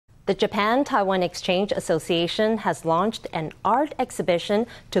The Japan-Taiwan Exchange Association has launched an art exhibition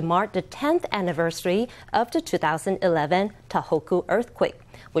to mark the 10th anniversary of the 2011 Tohoku earthquake,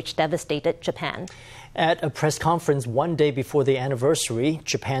 which devastated Japan. At a press conference one day before the anniversary,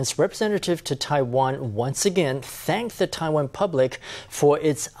 Japan's representative to Taiwan once again thanked the Taiwan public for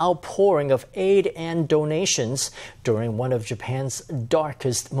its outpouring of aid and donations during one of Japan's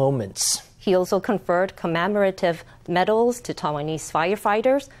darkest moments. He also conferred commemorative medals to Taiwanese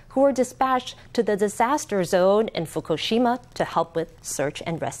firefighters who were dispatched to the disaster zone in Fukushima to help with search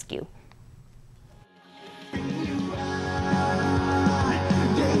and rescue.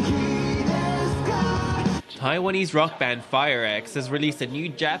 Taiwanese rock band FireX has released a new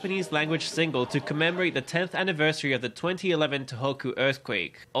Japanese-language single to commemorate the 10th anniversary of the 2011 Tohoku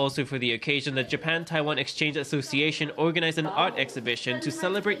earthquake. Also for the occasion, the Japan-Taiwan Exchange Association organized an art exhibition to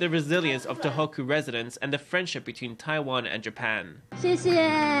celebrate the resilience of Tohoku residents and the friendship between Taiwan and Japan.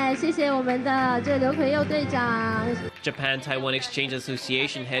 Japan-Taiwan Exchange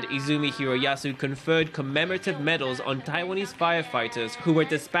Association head Izumi Hiroyasu conferred commemorative medals on Taiwanese firefighters who were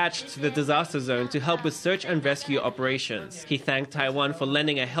dispatched to the disaster zone to help with search and rescue operations. He thanked Taiwan for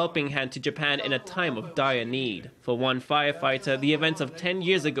lending a helping hand to Japan in a time of dire need. For one firefighter, the events of 10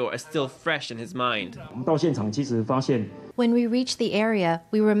 years ago are still fresh in his mind. When we reached the area,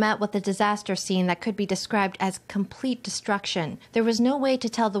 we were met with a disaster scene that could be described as complete destruction. There was no way to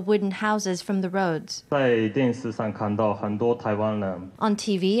tell the wooden houses from the roads. On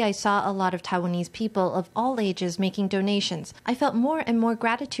TV, I saw a lot of Taiwanese people of all ages making donations. I felt more and more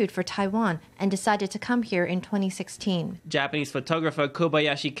gratitude for Taiwan and decided to come here in 2016. Japanese photographer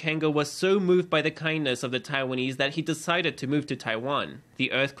Kobayashi Kengo was so moved by the kindness of the Taiwanese that he decided to move to Taiwan.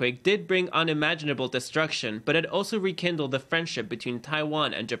 The earthquake did bring unimaginable destruction, but it also rekindled the friendship between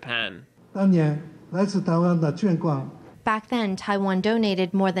Taiwan and Japan. Back then, Taiwan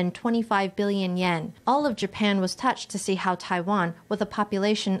donated more than 25 billion yen. All of Japan was touched to see how Taiwan, with a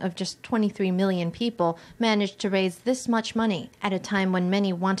population of just 23 million people, managed to raise this much money at a time when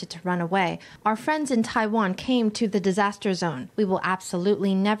many wanted to run away. Our friends in Taiwan came to the disaster zone. We will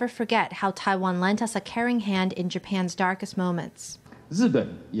absolutely never forget how Taiwan lent us a caring hand in Japan's darkest moments.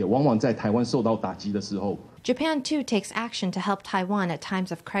 Japan, too, takes action to help Taiwan at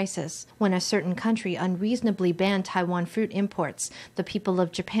times of crisis. When a certain country unreasonably banned Taiwan fruit imports, the people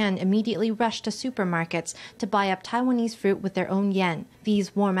of Japan immediately rushed to supermarkets to buy up Taiwanese fruit with their own yen.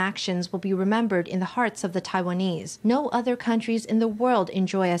 These warm actions will be remembered in the hearts of the Taiwanese. No other countries in the world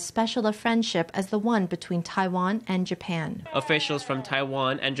enjoy as special a friendship as the one between Taiwan and Japan. Officials from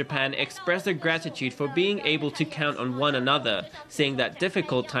Taiwan and Japan expressed their gratitude for being able to count on one another, saying that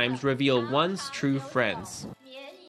difficult times reveal one's true friends.